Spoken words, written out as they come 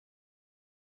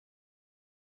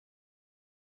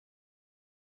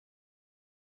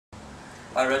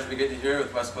Hi, Reggie McGinty here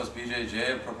with West Coast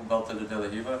BJJ, Purple Belt of the De La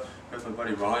Hiva, with my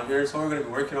buddy Ron here. So what we're going to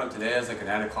be working on today is like an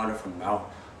anaconda from mount.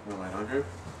 Right on here.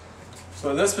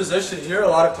 So in this position here, a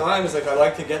lot of times, like I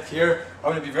like to get here,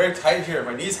 I'm going to be very tight here.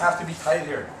 My knees have to be tight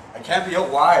here. I can't be out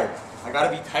wide. I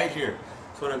got to be tight here.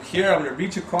 So when I'm here, I'm going to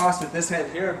reach across with this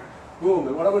hand here, boom.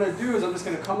 And what I'm going to do is I'm just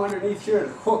going to come underneath here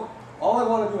and hook. All I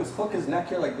want to do is hook his neck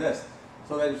here like this.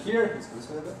 So then here, let's go this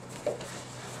way a bit.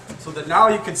 So that now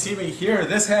you can see me here,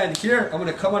 this hand here, I'm going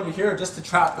to come under here just to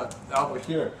trap the elbow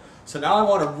here. So now I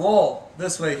want to roll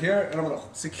this way here, and I'm going to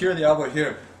secure the elbow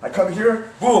here. I come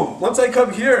here, boom. Once I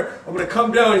come here, I'm going to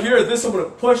come down here. This I'm going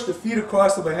to push the feet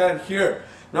across to my hand here.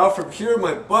 Now from here,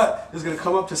 my butt is going to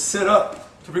come up to sit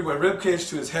up, to bring my rib cage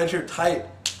to his head here tight.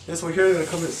 This one here is going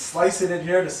to come and slice it in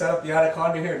here to set up the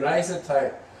anaconda here nice and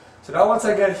tight. So now once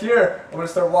I get here, I'm going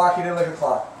to start walking in like a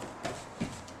clock.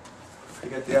 I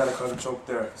get the anaconda choke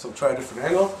there. So try a different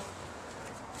angle.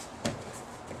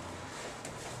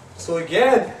 So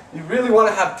again, you really want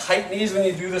to have tight knees when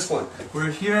you do this one.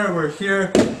 We're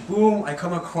here, boom, I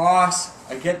come across,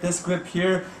 I get this grip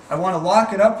here. I want to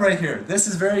lock it up right here. This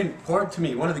is very important to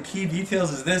me. One of the key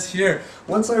details is this here.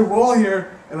 Once I roll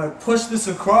here and I push this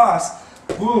across,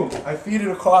 boom, I feed it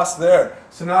across there.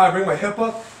 So now I bring my hip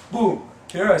up, boom,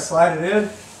 here I slide it in,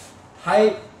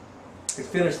 height, I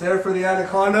finish there for the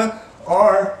anaconda,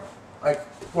 or I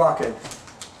block it.